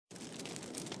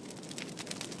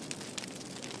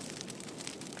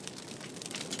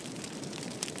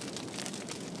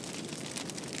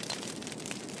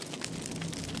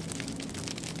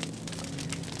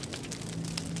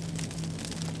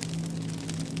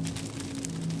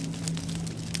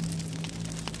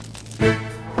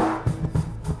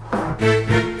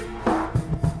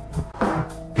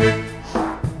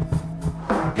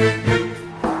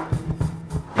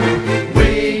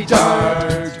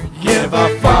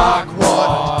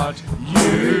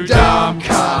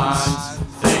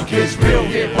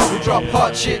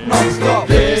hot shit non-stop.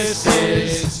 This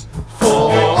is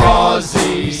for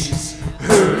Aussies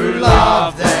who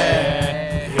love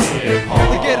their hip-hop.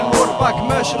 They're getting watered by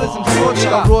commercialism, torture.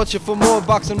 I brought you for more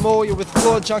bucks and more. You're with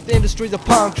flawed junk. The industry's a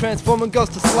punk, transforming girls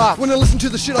to sluts. When I listen to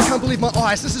the shit, I can't believe my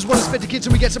eyes. This is what is fed to kids,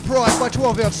 and we get surprised by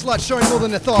 12-year-old sluts showing more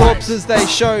than their thighs. Corpses they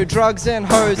show, drugs and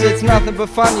hoes, it's nothing but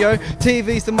fun, yo.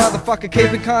 TV's the motherfucker,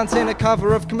 keeping cunts in a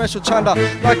cover of commercial chunder.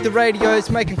 Like the radios,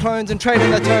 making clones and trading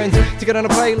their tones to get on a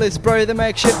playlist, bro. They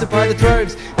make shifted by the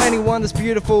droves. Anyone that's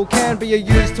beautiful can be a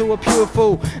use to a pure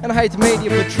fool. And I hate the media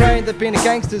portraying that being a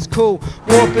gangster's cool,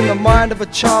 warping the mind of a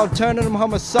child, turning them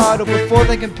homicidal before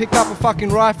they can pick up a fucking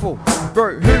rifle.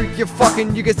 Bro, who you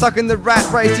fucking? You get stuck in the rat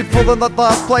race. You're full in the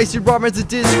last place. Your rhyme is a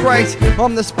disgrace.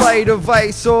 I'm the spade of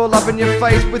ace, all up in your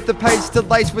face with the paste to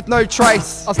lace with no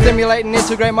trace. I'll stimulate and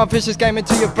integrate my vicious game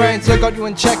into your brain, so I got you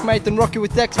in checkmate, then rock you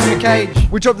with Dex from a cage.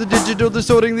 We drop the digital,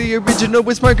 distorting the original.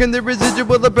 We're smoking the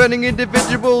residual, the burning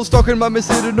individual, stalking my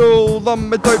medicinal.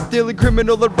 I'm a dope dealing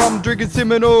criminal, a rum drinking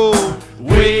Seminole.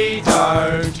 We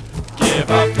don't give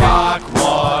a fuck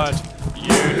what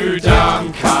you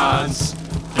dumb cunts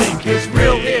think is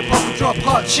real hip-hop and drop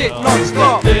hot shit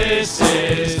non-stop. This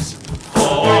is for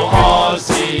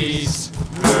Aussies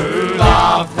who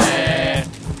love their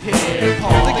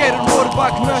hip-hop. They're getting watered by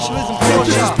commercialism,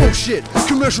 This is torture. bullshit.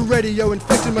 Commercial radio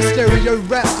infecting my stereo,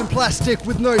 wrapped in plastic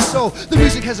with no soul. The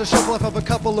music has a shelf life of a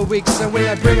couple of weeks, and when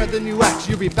I bring out the new act,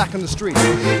 you'll be back on the street.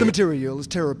 The material is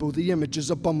terrible, the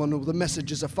images are abominable, the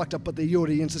messages are fucked up, but the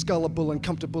audience is gullible and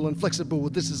comfortable and flexible.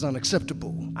 This is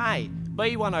unacceptable. Hey,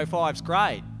 B105's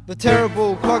great. The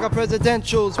terrible clog up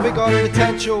presidentials, we got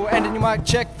potential, and in your mic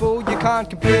check fool, you can't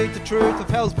compute the truth of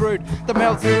hell's brood that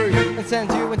melts through and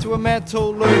sends you into a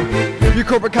mental loop. Your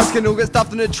corporate cunts can all get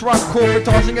stuffed in a trunk,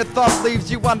 corporatizing a thump leaves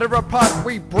you under a punt.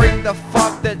 We bring the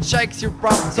funk that shakes your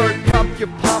rump, so pump your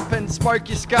pump and smoke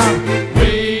your skunk.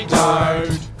 We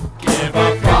don't give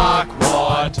a fuck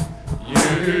what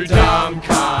you dumb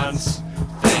cunts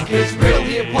think is real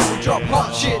hip-hop and drop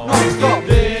hot shit non-stop.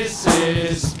 This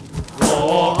is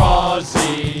for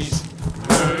Aussies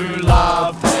who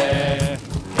love their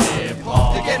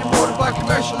hip-hop. They're getting watered by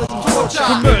commercialism, torture.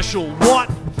 Commercial, what?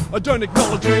 I don't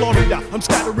acknowledge a lot of ya. I'm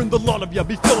scattering the lot of ya.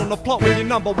 Be filling the plot with your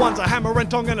number ones, a hammer and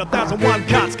tongue and 1,001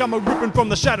 cuts. Come a ripping from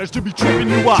the shadows to be tripping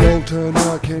you up. Joel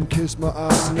Turner can kiss my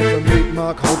ass, and if I meet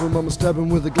Mark Holden, I'ma stab him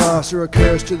with a glass. You're a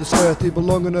curse to this earth, you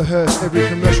belong in a hearse. Every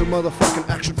commercial motherfucking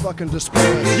action fucking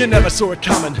disperse. You never saw it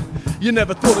coming. You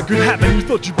never thought it could happen. You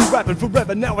thought you'd be rapping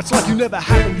forever. Now it's like you never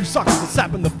happened. You suckers are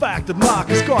sapping the fact that Mark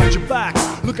has got your back.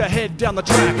 Look ahead down the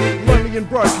track, lonely and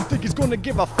broke. You think he's gonna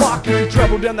give a fuck if you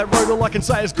travel down that road? All I can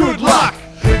say is good luck.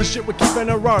 The shit we're keeping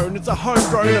our own, it's a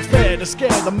homegrown affair to scare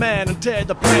the man and tear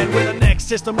the plan. We're the next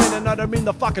system in, and I don't mean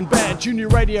the fucking band. Tune your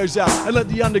radios out and let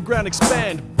the underground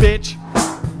expand, bitch.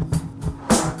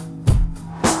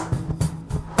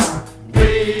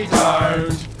 We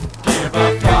don't give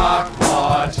a fuck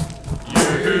what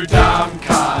you dumb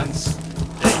cunts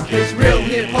think is real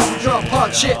Hip-hop and drop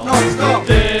hot shit non-stop.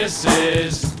 This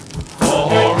is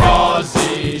for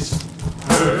Aussies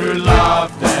who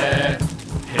love their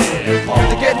hip-hop.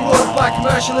 They're getting watered by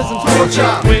commercialism,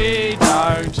 torture. We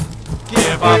don't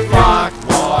give a fuck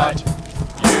what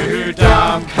you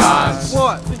dumb cunts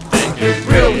What? think is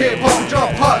Real hip-hop and drop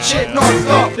hot shit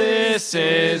non-stop. This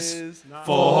is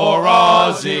for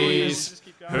Aussies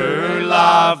who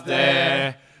love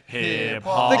their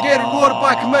hip-hop. They're getting watered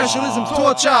by commercialism,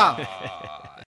 torture.